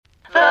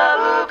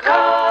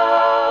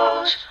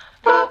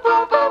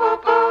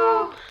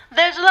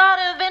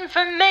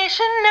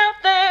information out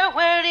there.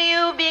 Where do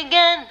you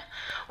begin?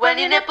 When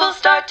your nipples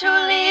start to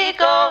leak,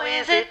 oh,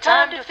 is it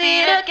time to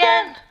feed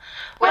again?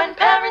 When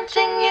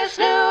parenting is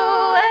new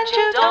and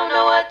you don't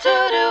know what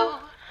to do,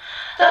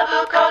 the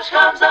Boob Coach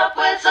comes up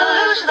with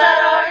solutions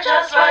that are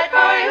just right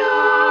for you.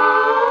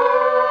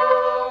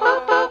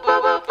 Boop, boop,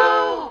 boop, boop,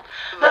 boop.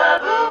 The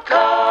Boob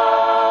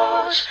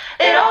Coach.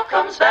 It all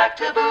comes back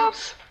to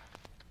boobs.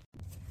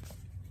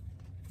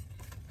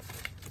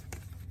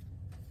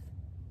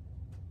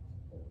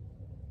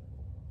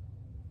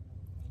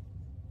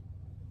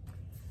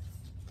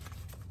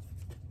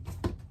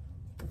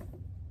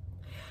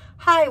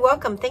 Hi,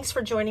 welcome. Thanks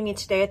for joining me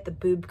today at the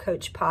Boob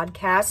Coach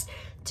podcast.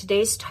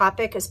 Today's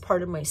topic, as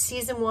part of my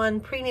season 1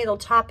 prenatal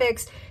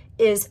topics,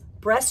 is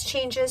breast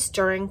changes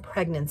during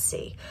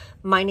pregnancy.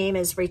 My name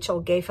is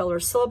Rachel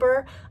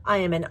Gayfeller-Silber. I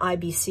am an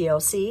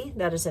IBCLC,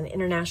 that is an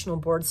International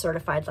Board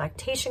Certified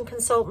Lactation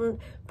Consultant,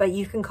 but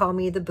you can call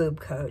me the Boob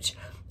Coach.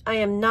 I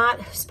am not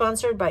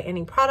sponsored by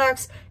any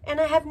products, and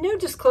I have no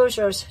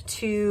disclosures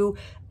to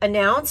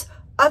announce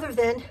other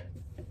than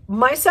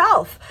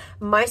myself,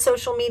 my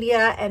social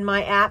media, and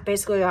my app.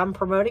 Basically, I'm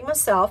promoting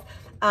myself.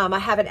 I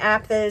have an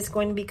app that is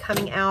going to be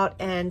coming out,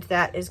 and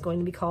that is going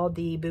to be called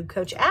the Boob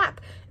Coach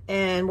app.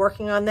 And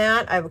working on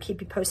that, I will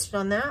keep you posted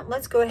on that.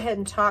 Let's go ahead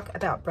and talk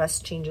about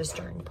breast changes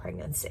during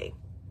pregnancy.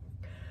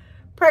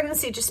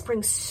 Pregnancy just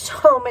brings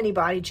so many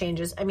body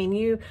changes. I mean,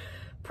 you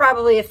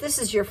probably, if this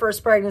is your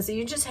first pregnancy,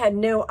 you just had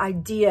no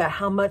idea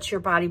how much your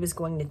body was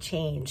going to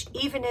change.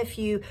 Even if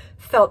you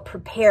felt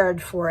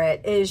prepared for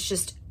it, it's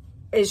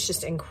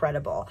just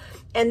incredible.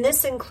 And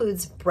this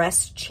includes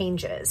breast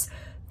changes.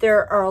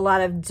 There are a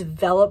lot of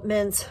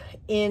developments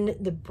in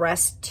the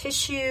breast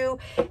tissue.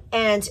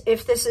 And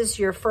if this is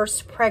your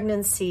first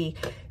pregnancy,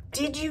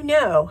 did you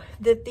know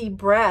that the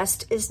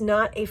breast is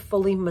not a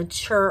fully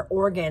mature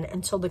organ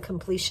until the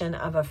completion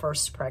of a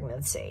first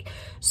pregnancy?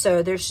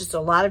 So there's just a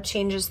lot of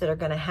changes that are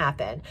going to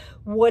happen.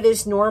 What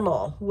is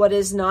normal? What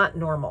is not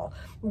normal?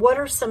 What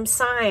are some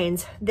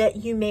signs that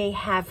you may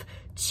have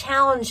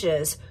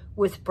challenges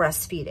with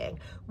breastfeeding?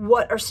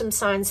 What are some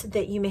signs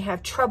that you may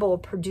have trouble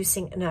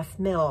producing enough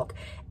milk?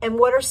 And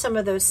what are some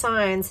of those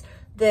signs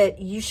that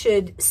you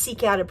should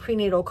seek out a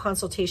prenatal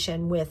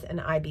consultation with an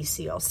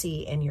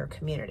IBCLC in your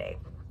community?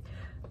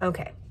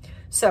 Okay,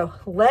 so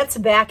let's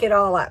back it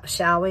all up,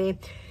 shall we?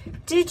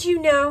 Did you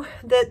know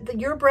that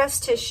your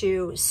breast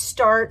tissue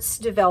starts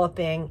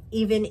developing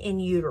even in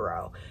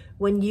utero?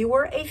 When you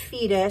were a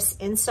fetus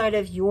inside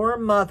of your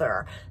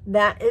mother,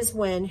 that is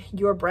when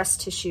your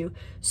breast tissue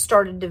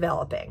started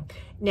developing.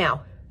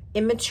 Now,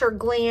 immature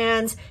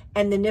glands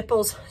and the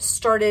nipples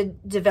started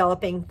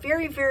developing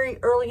very, very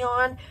early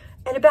on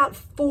at about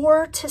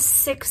 4 to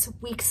 6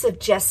 weeks of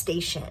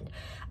gestation.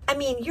 I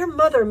mean, your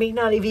mother may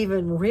not have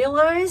even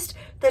realized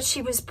that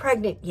she was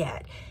pregnant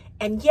yet,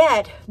 and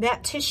yet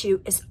that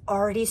tissue is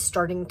already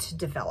starting to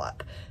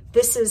develop.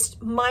 This is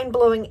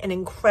mind-blowing and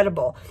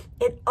incredible.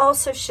 It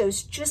also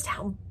shows just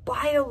how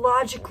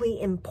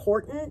biologically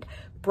important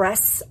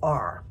breasts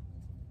are.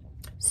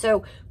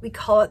 So we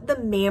call it the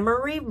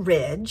mammary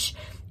ridge,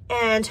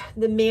 and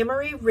the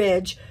mammary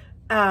ridge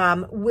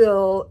and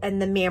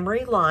the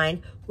mammary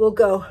line will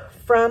go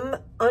from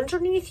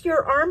underneath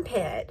your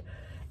armpit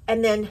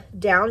and then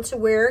down to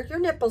where your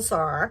nipples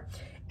are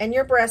and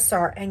your breasts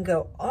are, and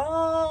go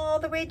all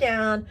the way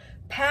down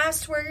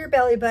past where your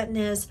belly button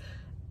is,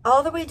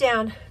 all the way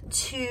down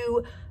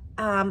to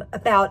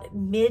about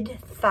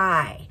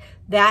mid-thigh.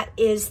 That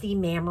is the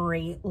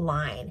mammary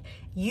line.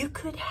 You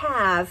could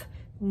have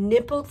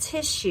nipple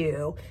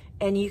tissue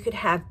and you could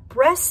have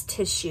breast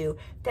tissue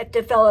that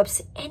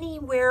develops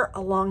anywhere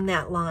along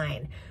that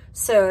line.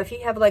 So if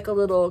you have like a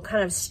little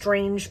kind of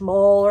strange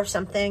mole or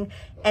something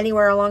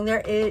anywhere along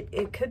there,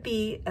 it could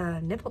be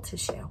nipple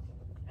tissue.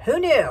 Who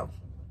knew?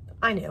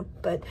 I knew,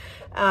 but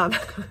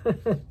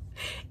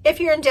if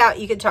you're in doubt,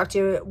 you can talk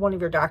to one of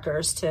your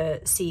doctors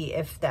to see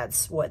if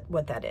that's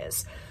what that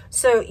is.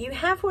 So you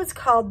have what's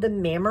called the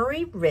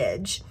mammary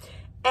ridge,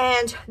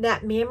 and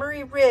that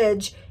mammary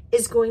ridge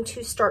is going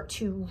to start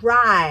to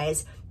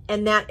rise,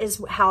 and that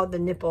is how the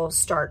nipple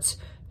starts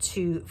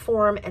to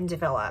form and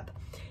develop.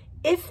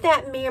 If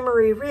that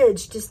mammary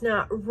ridge does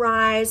not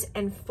rise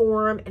and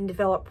form and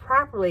develop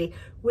properly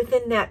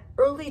within that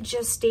early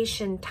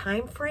gestation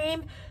time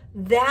frame,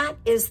 that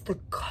is the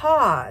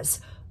cause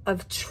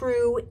of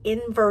true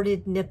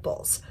inverted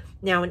nipples.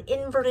 Now, an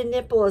inverted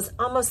nipple is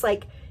almost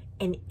like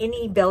an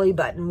innie belly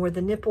button, where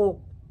the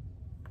nipple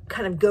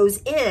kind of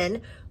goes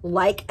in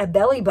like a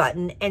belly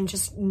button and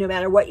just no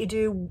matter what you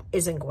do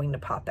isn't going to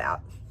pop out.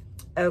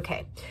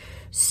 Okay,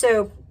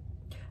 so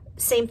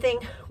same thing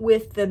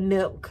with the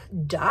milk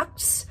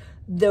ducts.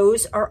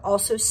 Those are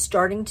also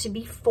starting to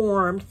be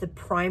formed, the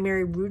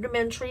primary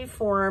rudimentary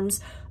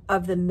forms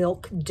of the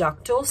milk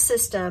ductal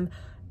system.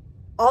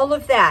 All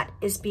of that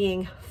is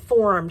being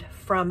formed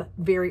from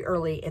very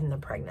early in the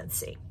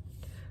pregnancy.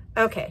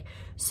 Okay,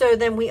 so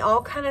then we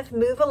all kind of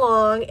move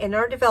along in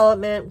our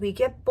development. We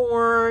get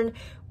born,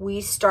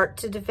 we start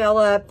to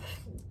develop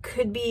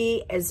could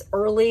be as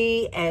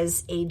early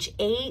as age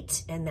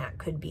 8, and that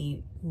could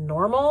be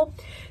normal.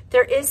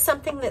 There is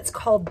something that's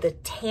called the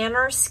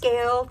Tanner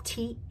scale,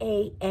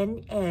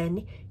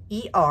 Tanner,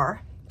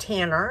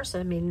 Tanner,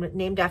 so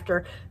named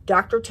after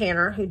Dr.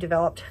 Tanner, who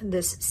developed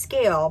this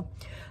scale,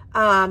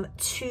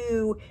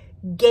 to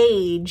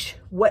gauge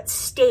what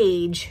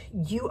stage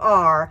you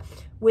are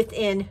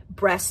within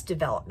breast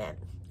development.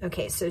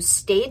 Okay, so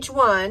stage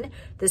 1,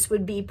 this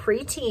would be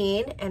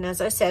preteen, and as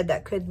I said,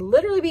 that could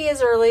literally be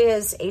as early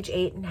as age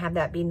 8 and have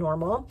that be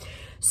normal.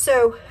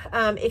 So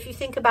if you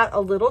think about a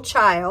little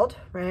child,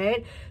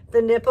 right,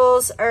 the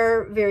nipples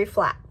are very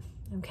flat,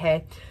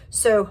 okay?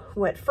 So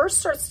what first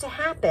starts to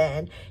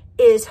happen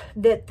is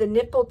that the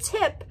nipple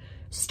tip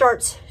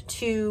starts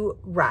to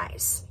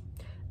rise.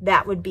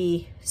 That would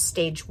be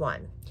stage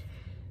 1.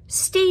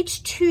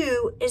 Stage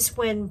 2 is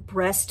when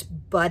breast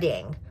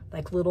budding,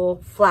 like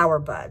little flower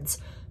buds,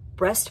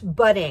 breast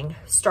budding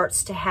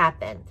starts to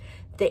happen.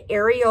 The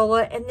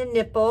areola and the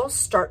nipple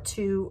start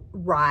to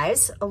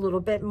rise a little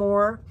bit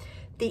more.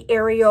 The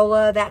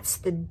areola, that's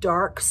the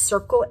dark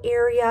circle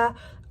area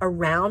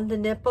around the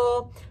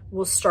nipple,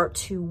 will start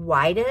to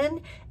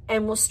widen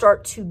and will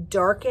start to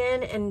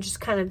darken and just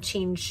kind of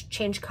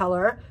change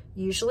color,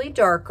 usually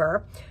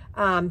darker.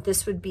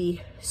 This would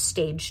be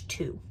stage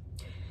 2.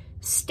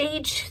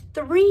 Stage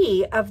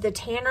 3 of the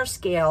Tanner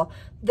scale,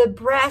 the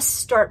breasts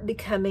start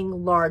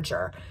becoming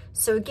larger.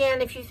 So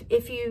again,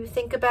 if you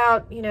think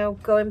about,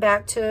 going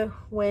back to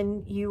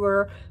when you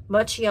were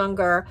much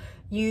younger,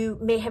 you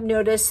may have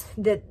noticed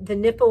that the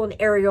nipple and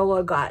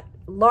areola got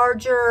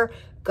larger,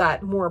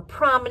 got more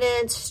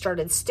prominent,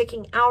 started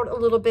sticking out a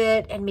little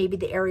bit, and maybe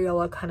the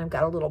areola kind of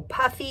got a little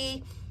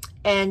puffy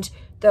and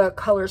the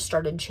color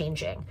started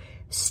changing.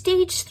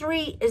 Stage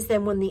 3 is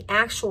then when the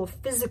actual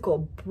physical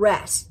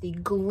breast, the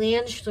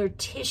glandular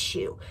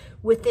tissue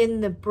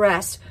within the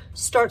breast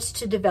starts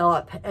to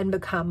develop and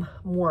become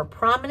more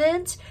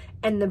prominent,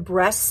 and the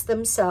breasts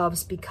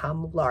themselves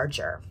become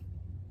larger.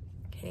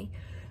 Okay,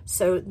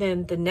 so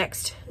then the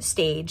next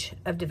stage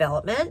of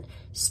development,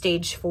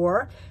 stage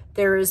 4,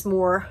 there is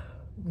more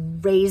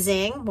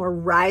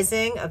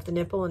rising of the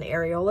nipple and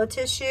areola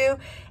tissue,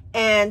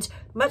 and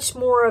much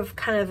more of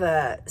kind of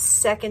a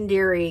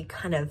secondary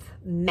kind of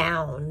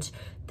mound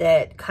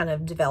that kind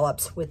of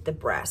develops with the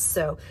breast.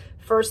 So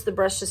first the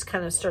breast just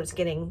kind of starts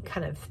getting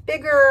kind of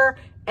bigger,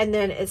 and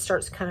then it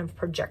starts kind of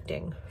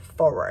projecting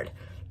forward.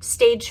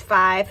 Stage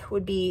 5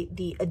 would be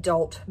the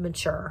adult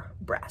mature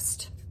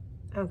breast.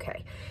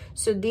 Okay,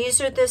 so these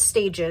are the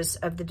stages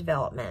of the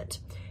development,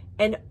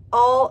 and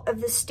all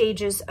of the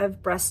stages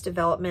of breast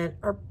development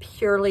are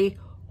purely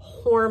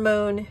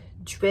hormone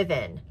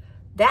driven.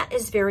 That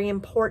is very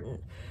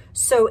important.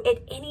 So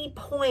at any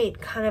point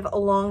kind of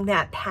along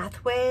that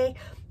pathway,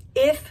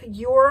 if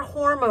your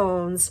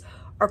hormones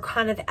are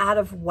kind of out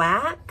of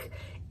whack,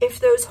 if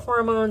those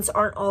hormones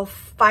aren't all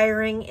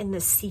firing in the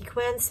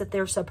sequence that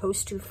they're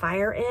supposed to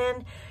fire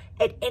in,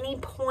 at any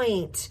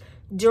point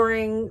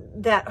during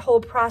that whole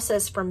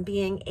process from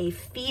being a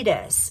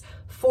fetus,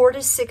 4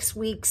 to 6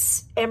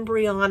 weeks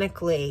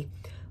embryonically,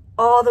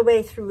 all the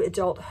way through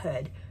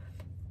adulthood,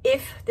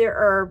 if there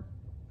are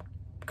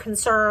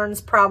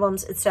concerns,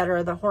 problems,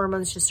 etc., the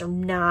hormones just are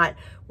not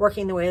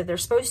working the way that they're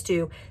supposed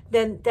to,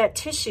 then that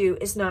tissue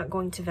is not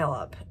going to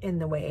develop in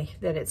the way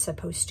that it's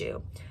supposed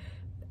to.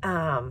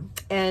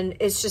 And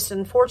it's just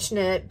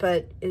unfortunate,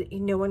 but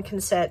no one can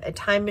set a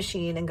time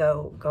machine and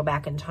go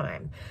back in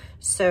time.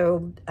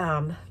 So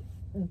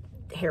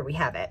here we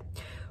have it.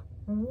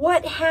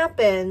 What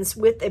happens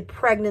with a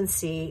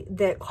pregnancy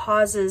that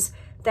causes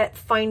that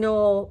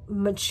final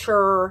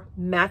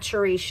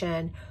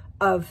maturation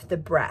of the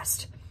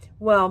breast?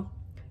 Well,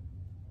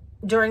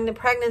 during the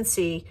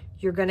pregnancy,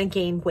 you're going to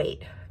gain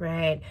weight,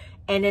 right?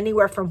 And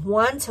anywhere from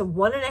 1 to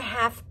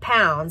 1.5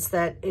 pounds,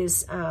 that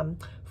is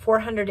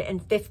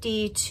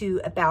 450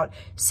 to about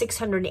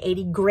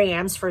 680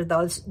 grams for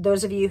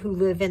those of you who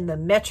live in the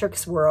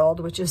metrics world,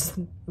 which is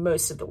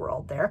most of the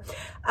world there.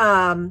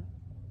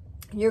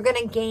 You're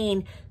going to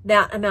gain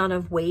that amount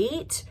of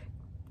weight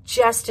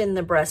just in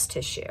the breast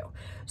tissue.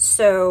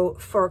 So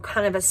for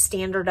kind of a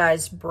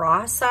standardized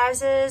bra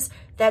sizes,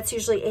 that's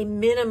usually a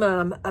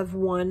minimum of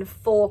 1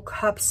 full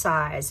cup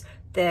size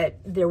that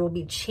there will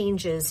be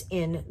changes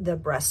in the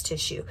breast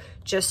tissue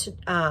just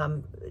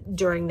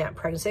during that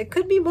pregnancy. It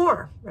could be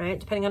more, right?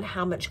 Depending on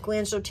how much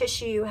glandular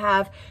tissue you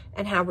have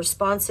and how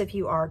responsive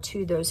you are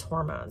to those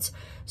hormones.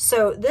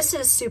 So this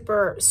is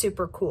super,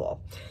 super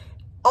cool.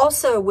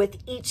 Also, with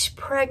each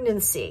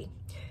pregnancy,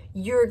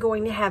 you're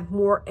going to have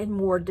more and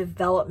more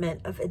development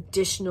of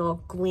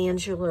additional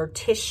glandular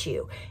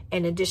tissue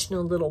and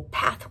additional little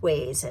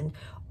pathways and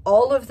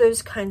all of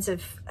those kinds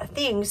of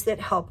things that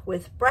help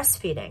with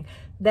breastfeeding.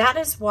 That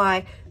is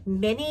why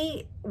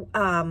many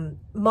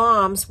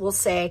moms will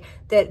say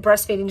that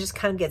breastfeeding just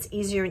kind of gets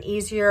easier and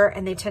easier,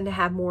 and they tend to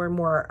have more and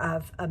more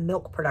of a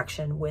milk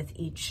production with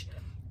each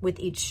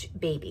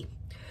baby.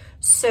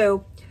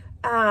 So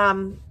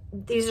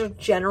these are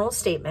general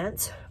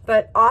statements,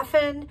 but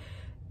often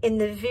in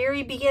the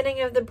very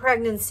beginning of the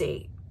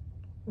pregnancy,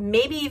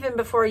 maybe even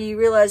before you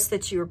realized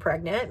that you were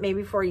pregnant,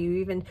 maybe before you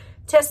even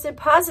tested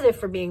positive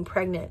for being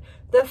pregnant,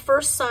 the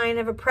first sign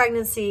of a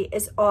pregnancy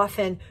is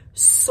often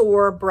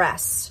sore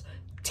breasts,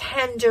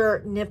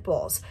 tender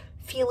nipples,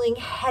 feeling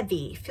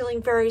heavy,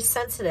 feeling very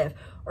sensitive,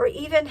 or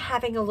even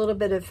having a little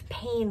bit of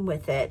pain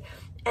with it.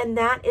 And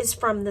that is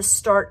from the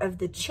start of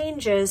the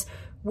changes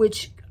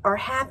which are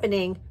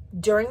happening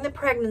during the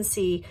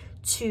pregnancy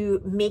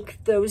to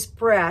make those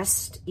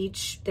breasts,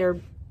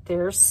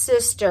 they're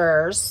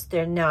sisters,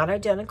 they're not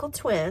identical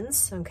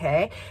twins,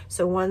 okay?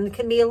 So one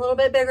can be a little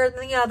bit bigger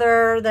than the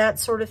other, that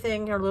sort of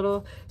thing, or a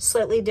little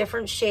slightly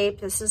different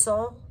shape. This is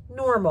all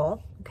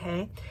normal,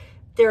 okay?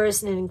 There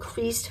is an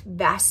increased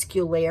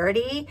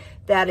vascularity,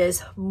 that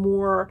is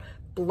more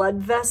blood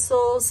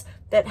vessels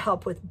that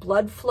help with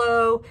blood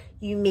flow.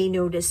 You may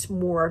notice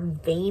more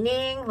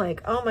veining,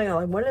 like, oh my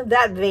God, when did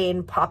that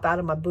vein pop out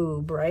of my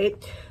boob, right?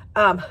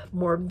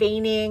 More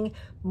veining,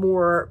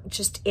 more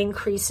just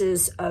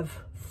increases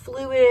of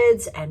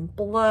fluids and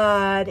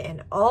blood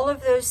and all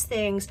of those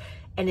things,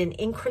 and an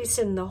increase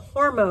in the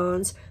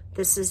hormones.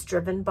 This is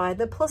driven by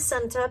the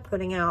placenta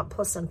putting out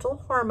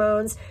placental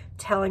hormones,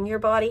 telling your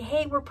body,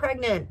 hey, we're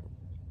pregnant.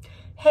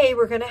 Hey,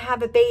 we're going to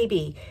have a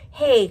baby.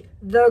 Hey,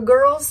 the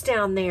girls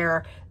down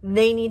there,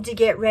 they need to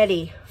get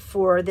ready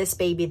for this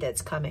baby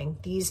that's coming.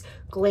 These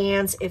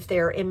glands, if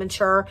they're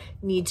immature,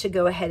 need to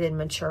go ahead and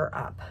mature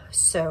up.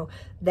 So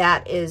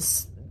that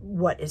is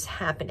what is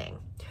happening.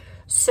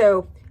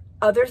 So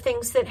other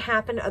things that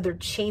happen, other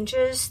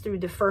changes through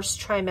the first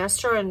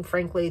trimester and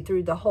frankly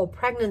through the whole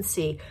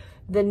pregnancy,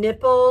 the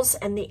nipples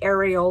and the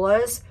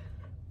areolas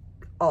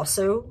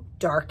also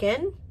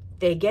darken,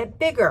 they get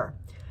bigger.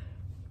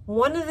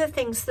 One of the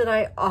things that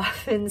I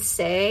often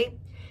say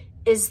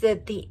is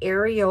that the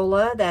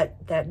areola,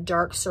 that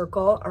dark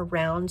circle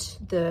around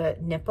the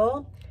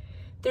nipple,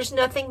 there's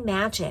nothing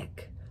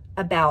magic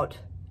about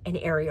an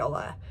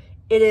areola.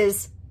 It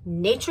is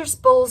nature's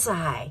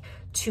bullseye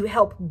to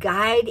help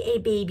guide a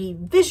baby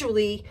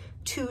visually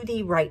to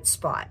the right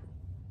spot.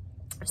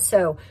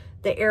 So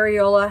the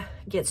areola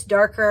gets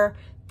darker,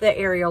 the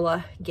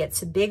areola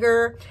gets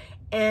bigger,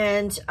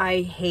 and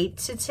I hate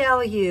to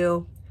tell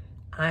you,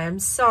 I'm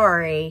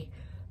sorry,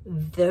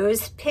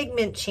 those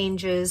pigment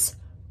changes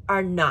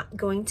are not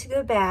going to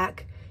go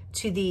back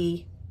to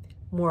the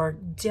more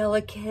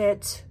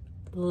delicate,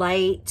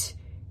 light,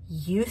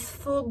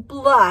 youthful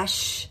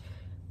blush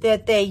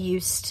that they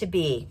used to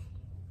be.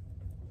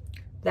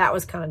 That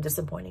was kind of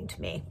disappointing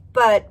to me,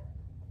 but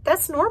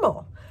that's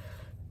normal.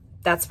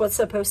 That's what's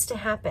supposed to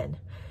happen.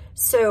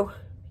 So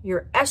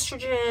your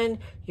estrogen,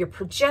 your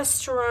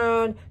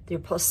progesterone, your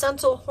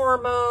placental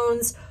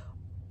hormones,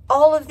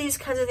 all of these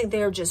kinds of things,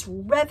 they are just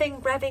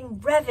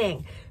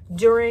revving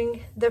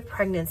during the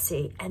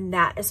pregnancy. And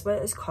that is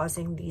what is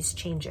causing these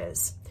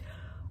changes.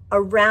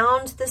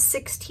 Around the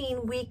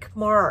 16-week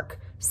mark,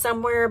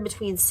 somewhere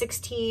between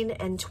 16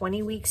 and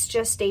 20 weeks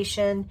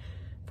gestation,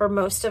 for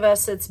most of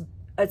us,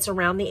 it's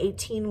around the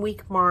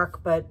 18-week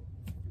mark, but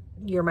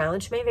your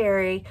mileage may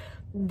vary.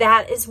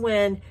 That is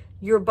when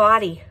your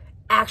body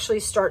actually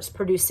starts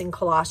producing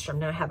colostrum.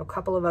 Now, I have a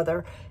couple of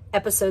other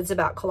episodes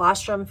about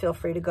colostrum. Feel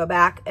free to go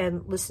back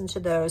and listen to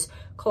those.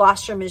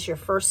 Colostrum is your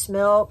first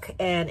milk,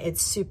 and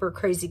it's super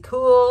crazy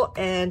cool,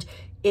 and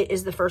it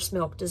is the first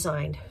milk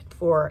designed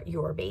for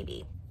your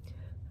baby.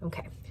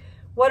 Okay.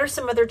 What are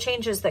some other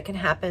changes that can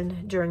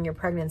happen during your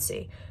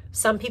pregnancy?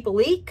 Some people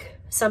leak,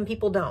 some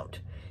people don't.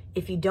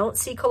 If you don't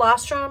see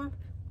colostrum,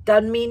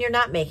 doesn't mean you're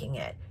not making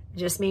it. It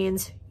just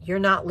means you're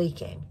not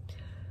leaking.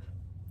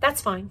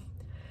 That's fine.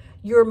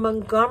 Your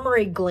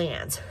Montgomery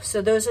glands,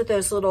 so those are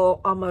those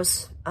little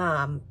almost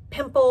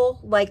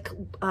pimple-like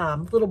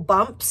little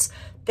bumps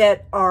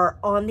that are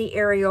on the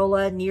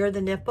areola near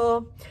the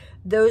nipple.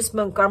 Those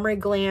Montgomery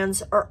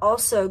glands are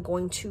also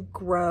going to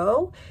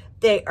grow.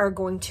 They are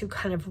going to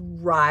kind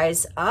of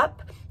rise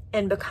up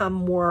and become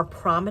more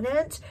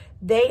prominent.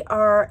 They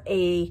are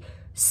a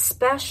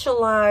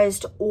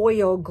specialized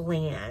oil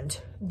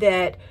gland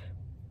that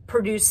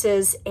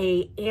produces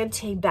a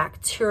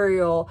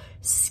antibacterial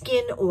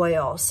skin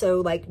oil.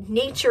 So like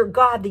nature,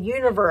 God, the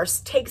universe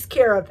takes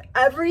care of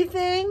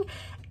everything,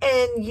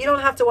 and you don't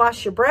have to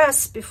wash your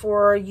breasts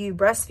before you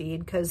breastfeed,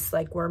 because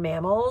like we're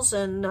mammals,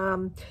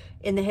 and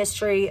in the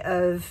history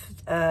of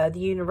the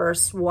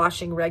universe,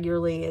 washing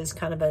regularly is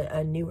kind of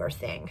a newer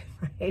thing,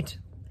 right?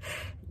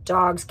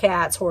 Dogs,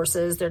 cats,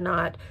 horses, they're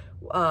not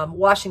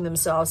washing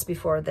themselves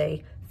before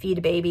they feed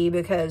a baby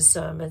because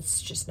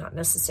it's just not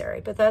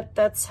necessary. But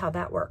that's how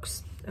that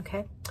works,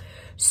 okay?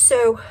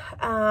 So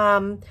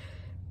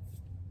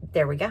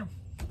there we go.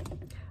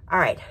 All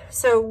right,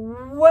 so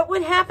what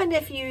would happen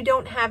if you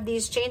don't have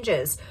these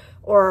changes?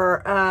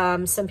 Or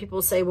some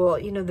people say, well,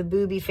 you know, the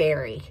booby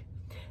fairy.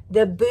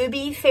 The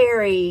booby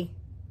fairy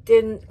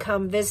didn't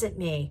come visit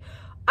me.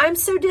 I'm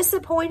so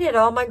disappointed.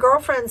 All my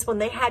girlfriends, when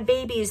they had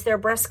babies, their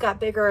breasts got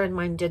bigger and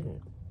mine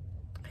didn't.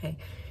 Okay.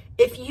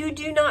 If you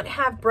do not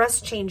have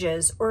breast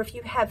changes, or if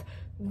you have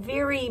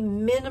very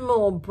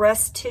minimal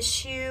breast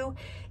tissue,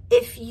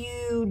 If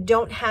you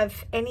don't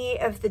have any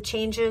of the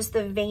changes,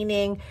 the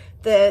veining,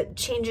 the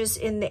changes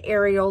in the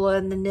areola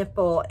and the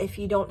nipple, if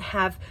you don't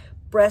have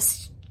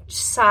breast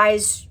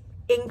size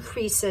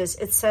increases,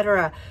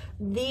 etc.,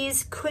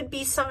 these could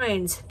be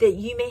signs that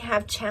you may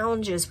have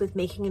challenges with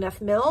making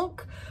enough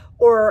milk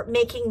or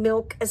making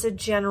milk as a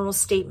general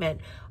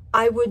statement.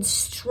 I would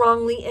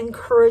strongly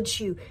encourage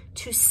you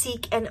to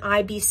seek an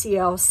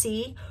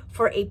IBCLC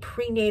for a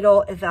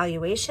prenatal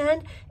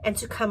evaluation and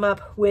to come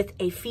up with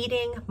a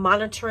feeding,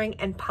 monitoring,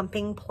 and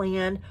pumping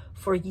plan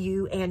for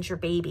you and your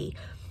baby.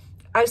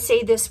 I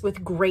say this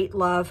with great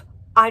love.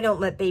 I don't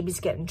let babies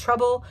get in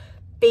trouble.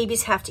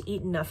 Babies have to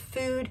eat enough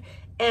food.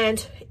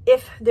 And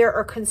if there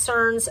are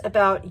concerns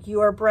about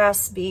your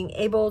breasts being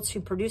able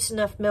to produce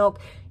enough milk,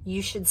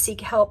 you should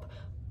seek help,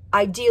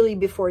 ideally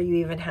before you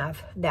even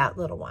have that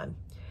little one.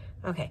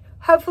 Okay,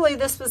 hopefully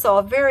this was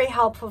all very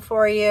helpful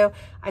for you.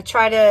 I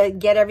try to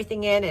get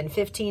everything in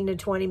 15 to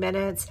 20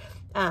 minutes.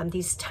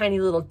 These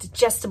tiny little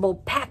digestible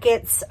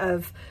packets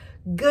of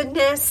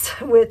goodness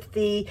with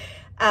these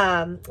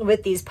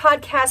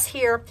podcasts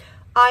here.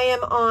 I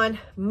am on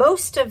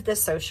most of the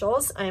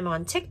socials. I'm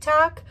on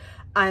TikTok.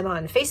 I'm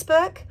on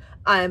Facebook.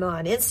 I'm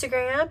on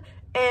Instagram.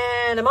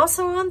 And I'm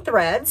also on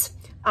Threads.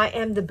 I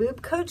am the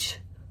Boob Coach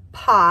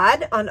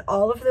Pod on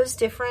all of those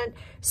different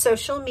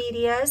social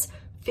medias.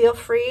 Feel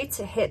free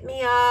to hit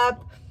me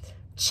up,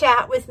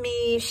 chat with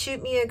me,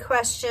 shoot me a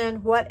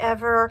question,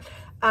 whatever.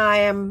 I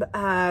am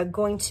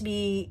going to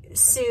be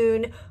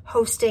soon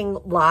hosting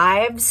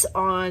lives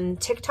on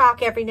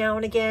TikTok every now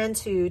and again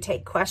to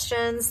take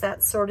questions,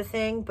 that sort of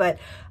thing. But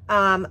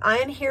I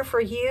am here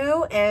for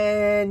you,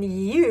 and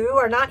you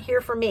are not here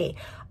for me.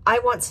 I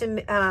want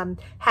to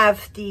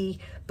have the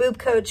Boob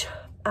Coach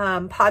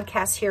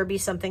podcast here be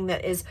something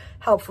that is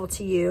helpful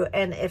to you.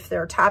 And if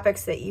there are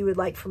topics that you would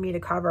like for me to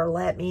cover,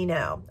 let me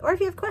know. Or if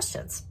you have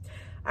questions.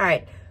 All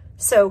right.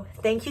 So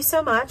thank you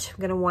so much. I'm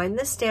going to wind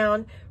this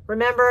down.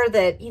 Remember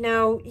that,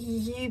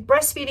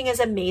 breastfeeding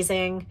is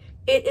amazing.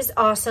 It is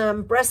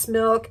awesome. Breast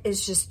milk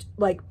is just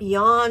like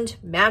beyond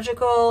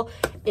magical.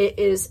 It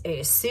is a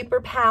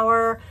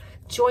superpower.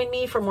 Join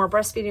me for more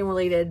breastfeeding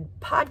related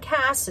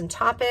podcasts and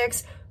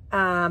topics.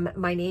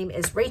 My name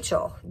is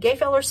Rachel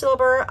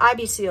Gayfeller-Silber,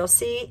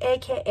 IBCLC,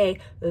 aka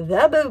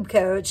the Boob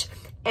Coach,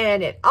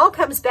 and it all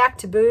comes back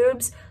to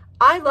boobs.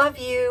 I love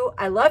you.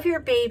 I love your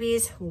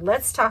babies.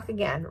 Let's talk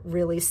again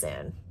really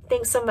soon.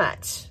 Thanks so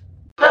much.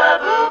 The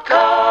Boob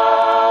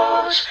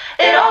Coach.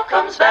 It all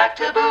comes back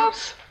to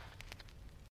boobs.